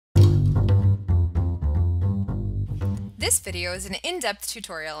This video is an in-depth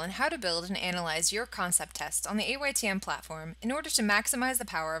tutorial on how to build and analyze your concept test on the AYTM platform in order to maximize the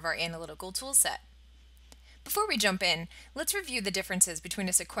power of our analytical toolset. Before we jump in, let's review the differences between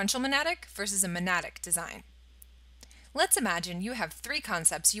a sequential monadic versus a monadic design. Let's imagine you have three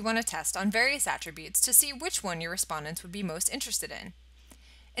concepts you want to test on various attributes to see which one your respondents would be most interested in.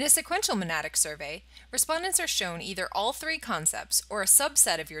 In a sequential monadic survey, respondents are shown either all three concepts or a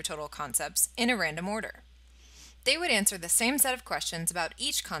subset of your total concepts in a random order. They would answer the same set of questions about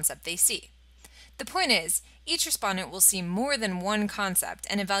each concept they see. The point is, each respondent will see more than one concept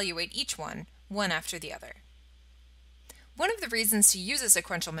and evaluate each one after the other. One of the reasons to use a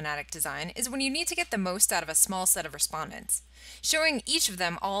sequential monadic design is when you need to get the most out of a small set of respondents. Showing each of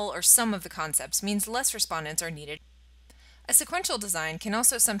them all or some of the concepts means less respondents are needed. A sequential design can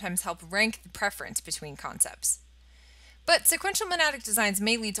also sometimes help rank the preference between concepts. But sequential monadic designs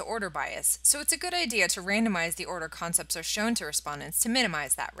may lead to order bias, so it's a good idea to randomize the order concepts are shown to respondents to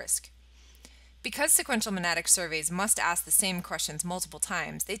minimize that risk. Because sequential monadic surveys must ask the same questions multiple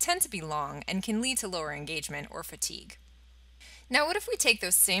times, they tend to be long and can lead to lower engagement or fatigue. Now, what if we take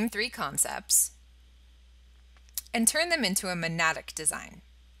those same three concepts and turn them into a monadic design?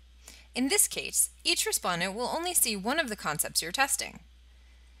 In this case, each respondent will only see one of the concepts you're testing.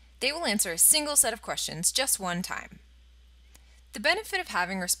 They will answer a single set of questions just one time. The benefit of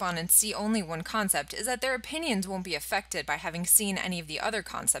having respondents see only one concept is that their opinions won't be affected by having seen any of the other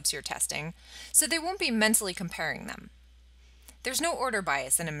concepts you're testing, so they won't be mentally comparing them. There's no order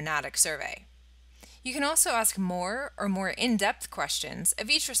bias in a monadic survey. You can also ask more or more in-depth questions of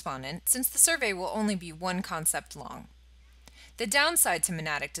each respondent since the survey will only be one concept long. The downside to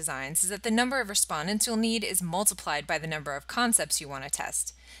monadic designs is that the number of respondents you'll need is multiplied by the number of concepts you want to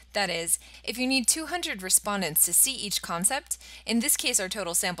test. That is, if you need 200 respondents to see each concept, in this case our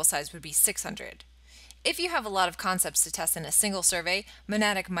total sample size would be 600. If you have a lot of concepts to test in a single survey,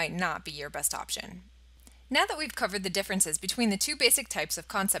 monadic might not be your best option. Now that we've covered the differences between the two basic types of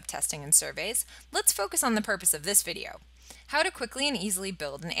concept testing and surveys, let's focus on the purpose of this video: how to quickly and easily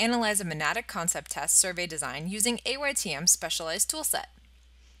build and analyze a monadic concept test survey design using AYTM's specialized toolset.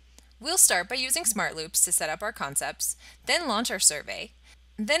 We'll start by using smart loops to set up our concepts, then launch our survey,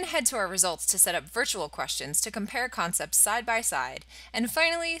 then head to our results to set up virtual questions to compare concepts side by side, and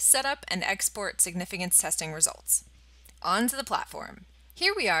finally set up and export significance testing results. On to the platform.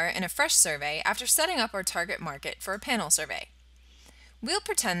 Here we are in a fresh survey after setting up our target market for a panel survey. We'll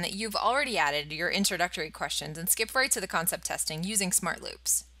pretend that you've already added your introductory questions and skip right to the concept testing using smart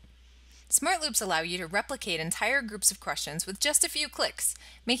loops. Smart loops allow you to replicate entire groups of questions with just a few clicks,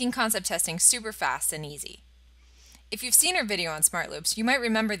 making concept testing super fast and easy. If you've seen our video on smart loops, you might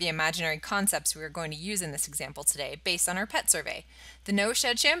remember the imaginary concepts we are going to use in this example today based on our pet survey: the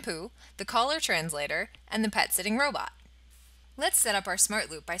no-shed shampoo, the collar translator, and the pet sitting robot. Let's set up our smart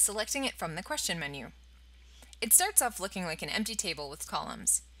loop by selecting it from the question menu. It starts off looking like an empty table with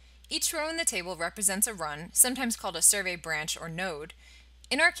columns. Each row in the table represents a run, sometimes called a survey branch or node.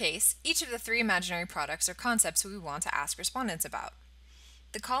 In our case, each of the three imaginary products or concepts we want to ask respondents about.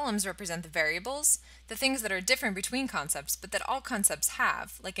 The columns represent the variables, the things that are different between concepts but that all concepts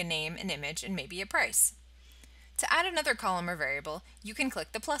have, like a name, an image, and maybe a price. To add another column or variable, you can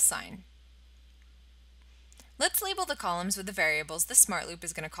click the plus sign. Let's label the columns with the variables the smart loop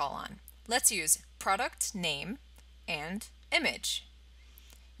is going to call on. Let's use product, name, and image.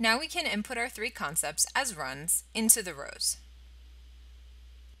 Now we can input our three concepts as runs into the rows.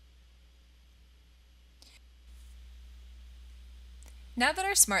 Now that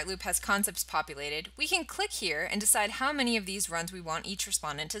our smart loop has concepts populated, we can click here and decide how many of these runs we want each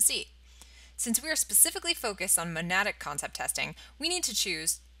respondent to see. Since we are specifically focused on monadic concept testing, we need to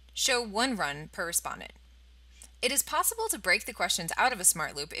choose Show one run per respondent. It is possible to break the questions out of a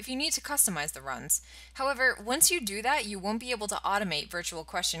smart loop if you need to customize the runs. However, once you do that, you won't be able to automate virtual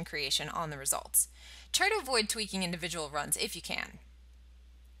question creation on the results. Try to avoid tweaking individual runs if you can.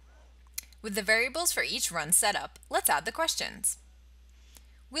 With the variables for each run set up, let's add the questions.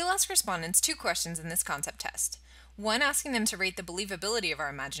 We'll ask respondents two questions in this concept test: one asking them to rate the believability of our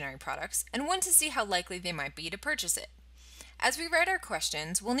imaginary products, and one to see how likely they might be to purchase it. As we write our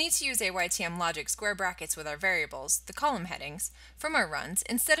questions, we'll need to use AYTM logic square brackets with our variables, the column headings, from our runs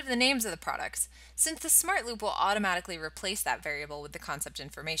instead of the names of the products, since the smart loop will automatically replace that variable with the concept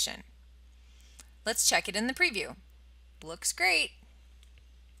information. Let's check it in the preview. Looks great!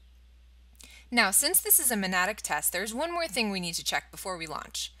 Now, since this is a monadic test, there's one more thing we need to check before we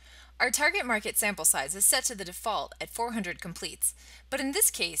launch. Our target market sample size is set to the default at 400 completes, but in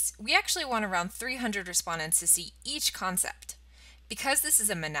this case, we actually want around 300 respondents to see each concept. Because this is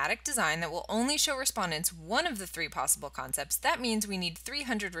a monadic design that will only show respondents one of the three possible concepts, that means we need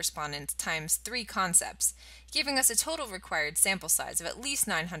 300 respondents times 3 concepts, giving us a total required sample size of at least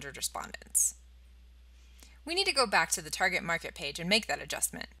 900 respondents. We need to go back to the target market page and make that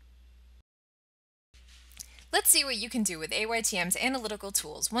adjustment. Let's see what you can do with AYTM's analytical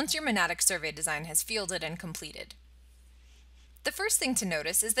tools once your monadic survey design has fielded and completed. The first thing to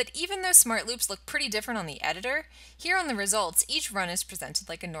notice is that even though smart loops look pretty different on the editor, here on the results, each run is presented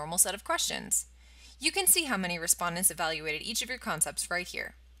like a normal set of questions. You can see how many respondents evaluated each of your concepts right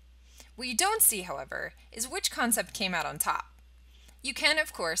here. What you don't see, however, is which concept came out on top. You can,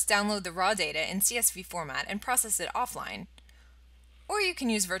 of course, download the raw data in CSV format and process it offline, or you can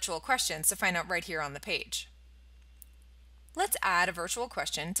use virtual questions to find out right here on the page. Let's add a virtual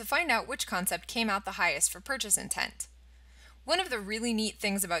question to find out which concept came out the highest for purchase intent. One of the really neat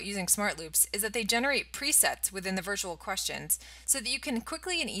things about using smart loops is that they generate presets within the virtual questions so that you can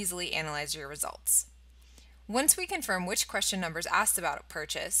quickly and easily analyze your results. Once we confirm which question numbers asked about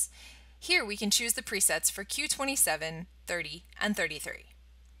purchase, here we can choose the presets for Q27, 30, and 33.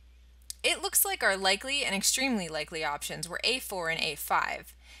 It looks like our likely and extremely likely options were A4 and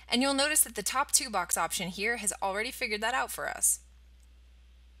A5, and you'll notice that the top 2 box option here has already figured that out for us.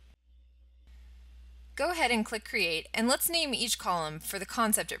 Go ahead and click Create, and let's name each column for the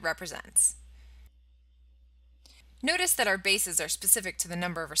concept it represents. Notice that our bases are specific to the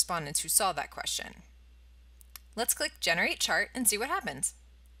number of respondents who saw that question. Let's click Generate Chart and see what happens.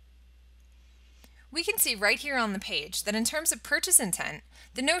 We can see right here on the page that in terms of purchase intent,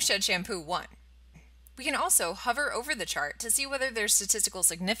 the No Shed shampoo won. We can also hover over the chart to see whether there's statistical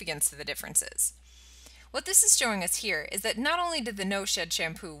significance to the differences. What this is showing us here is that not only did the No Shed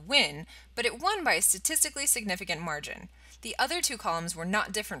shampoo win, but it won by a statistically significant margin. The other 2 columns were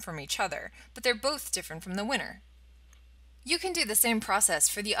not different from each other, but they're both different from the winner. You can do the same process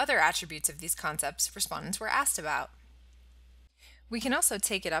for the other attributes of these concepts respondents were asked about. We can also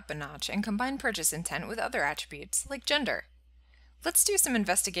take it up a notch and combine purchase intent with other attributes, like gender. Let's do some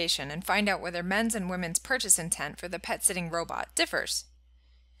investigation and find out whether men's and women's purchase intent for the pet-sitting robot differs.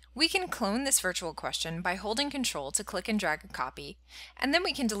 We can clone this virtual question by holding Control to click and drag a copy, and then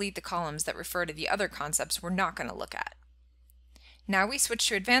we can delete the columns that refer to the other concepts we're not going to look at. Now we switch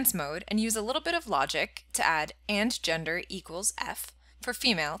to advanced mode and use a little bit of logic to add and gender equals F for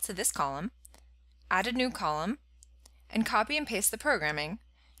female to this column, add a new column, and copy and paste the programming,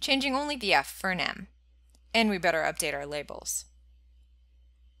 changing only the F for an M. And we better update our labels.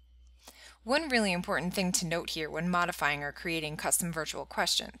 One really important thing to note here when modifying or creating custom virtual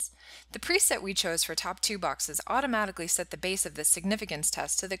questions. The preset we chose for top 2 boxes automatically set the base of this significance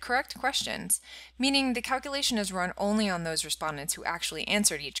test to the correct questions, meaning the calculation is run only on those respondents who actually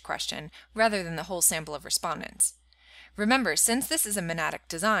answered each question, rather than the whole sample of respondents. Remember, since this is a monadic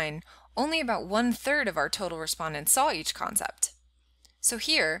design, only about 1/3 of our total respondents saw each concept. So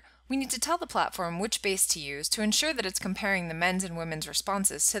here, we need to tell the platform which base to use to ensure that it's comparing the men's and women's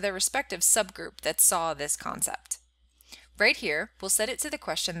responses to their respective subgroup that saw this concept. Right here, we'll set it to the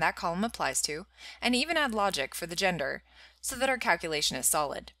question that column applies to, and even add logic for the gender, so that our calculation is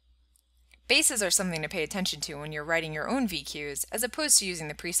solid. Bases are something to pay attention to when you're writing your own VQs, as opposed to using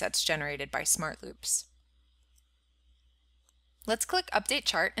the presets generated by smart loops. Let's click Update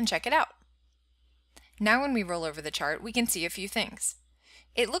Chart and check it out. Now when we roll over the chart, we can see a few things.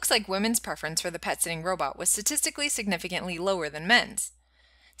 It looks like women's preference for the pet-sitting robot was statistically significantly lower than men's.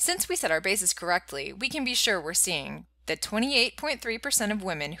 Since we set our bases correctly, we can be sure we're seeing that 28.3% of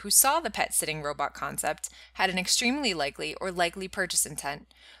women who saw the pet-sitting robot concept had an extremely likely or likely purchase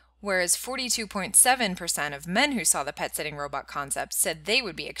intent, whereas 42.7% of men who saw the pet-sitting robot concept said they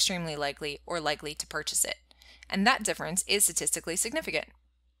would be extremely likely or likely to purchase it. And that difference is statistically significant.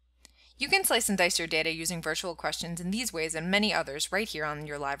 You can slice and dice your data using virtual questions in these ways and many others right here on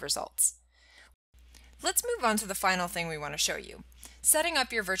your live results. Let's move on to the final thing we want to show you, setting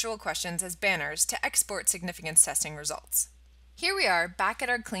up your virtual questions as banners to export significance testing results. Here we are back at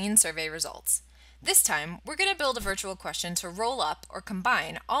our clean survey results. This time, we're going to build a virtual question to roll up or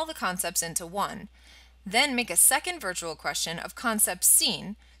combine all the concepts into one, then make a second virtual question of concepts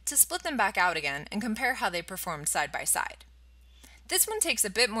seen to split them back out again and compare how they performed side by side. This one takes a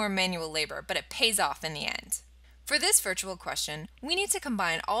bit more manual labor, but it pays off in the end. For this virtual question, we need to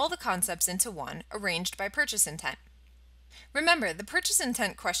combine all the concepts into one, arranged by purchase intent. Remember, the purchase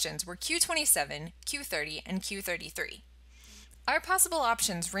intent questions were Q27, Q30, and Q33. Our possible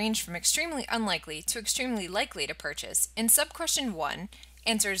options range from extremely unlikely to extremely likely to purchase in sub-question 1,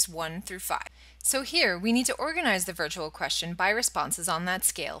 answers 1 through 5. So here, we need to organize the virtual question by responses on that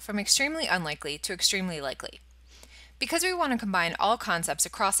scale from extremely unlikely to extremely likely. Because we want to combine all concepts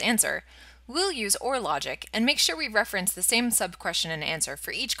across answer, we'll use OR logic and make sure we reference the same sub-question and answer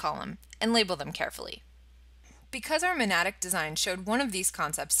for each column and label them carefully. Because our monadic design showed one of these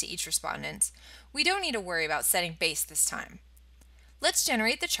concepts to each respondent, we don't need to worry about setting base this time. Let's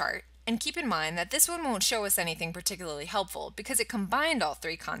generate the chart, and keep in mind that this one won't show us anything particularly helpful because it combined all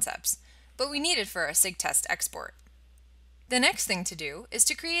three concepts, but we need it for our sig test export. The next thing to do is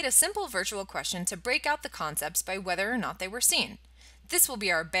to create a simple virtual question to break out the concepts by whether or not they were seen. This will be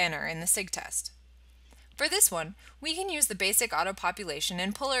our banner in the sig test. For this one, we can use the basic auto-population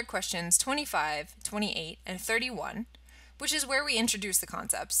and pull our questions 25, 28, and 31, which is where we introduce the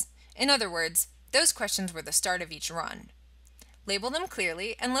concepts. In other words, those questions were the start of each run. Label them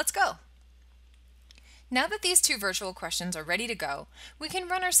clearly, and let's go. Now that these two virtual questions are ready to go, we can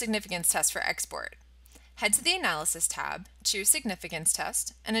run our significance test for export. Head to the Analysis tab, choose Significance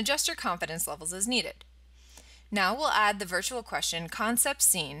Test, and adjust your confidence levels as needed. Now we'll add the virtual question Concept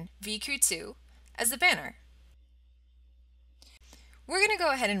Seen VQ2 as the banner. We're going to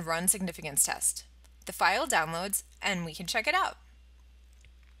go ahead and run Significance Test. The file downloads, and we can check it out.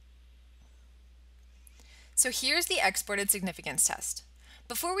 So here's the exported significance test.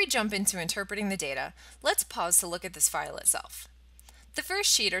 Before we jump into interpreting the data, let's pause to look at this file itself. The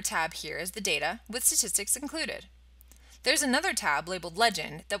first sheet or tab here is the data, with statistics included. There's another tab labeled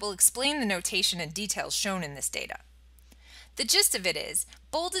Legend that will explain the notation and details shown in this data. The gist of it is,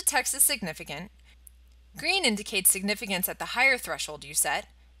 bolded text is significant, green indicates significance at the higher threshold you set,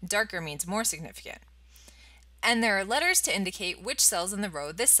 darker means more significant. And there are letters to indicate which cells in the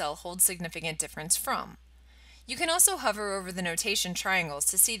row this cell holds significant difference from. You can also hover over the notation triangles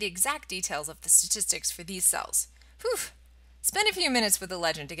to see the exact details of the statistics for these cells. Whew! Spend a few minutes with the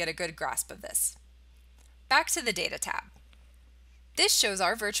legend to get a good grasp of this. Back to the Data tab. This shows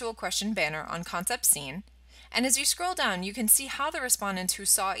our virtual question banner on Concept Seen, and as you scroll down you can see how the respondents who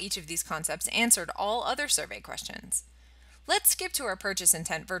saw each of these concepts answered all other survey questions. Let's skip to our purchase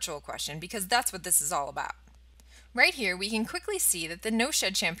intent virtual question because that's what this is all about. Right here we can quickly see that the No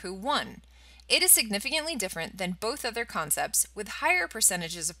Shed shampoo won. It is significantly different than both other concepts, with higher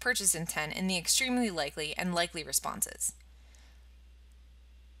percentages of purchase intent in the extremely likely and likely responses.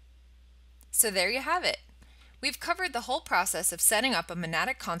 So there you have it. We've covered the whole process of setting up a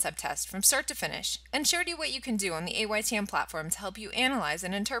monadic concept test from start to finish and showed you what you can do on the AYTM platform to help you analyze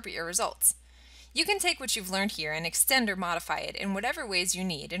and interpret your results. You can take what you've learned here and extend or modify it in whatever ways you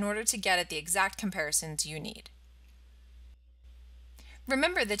need in order to get at the exact comparisons you need.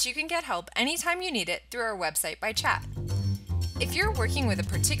 Remember that you can get help anytime you need it through our website by chat. If you're working with a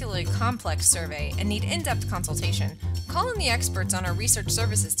particularly complex survey and need in-depth consultation, call in the experts on our research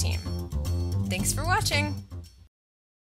services team. Thanks for watching!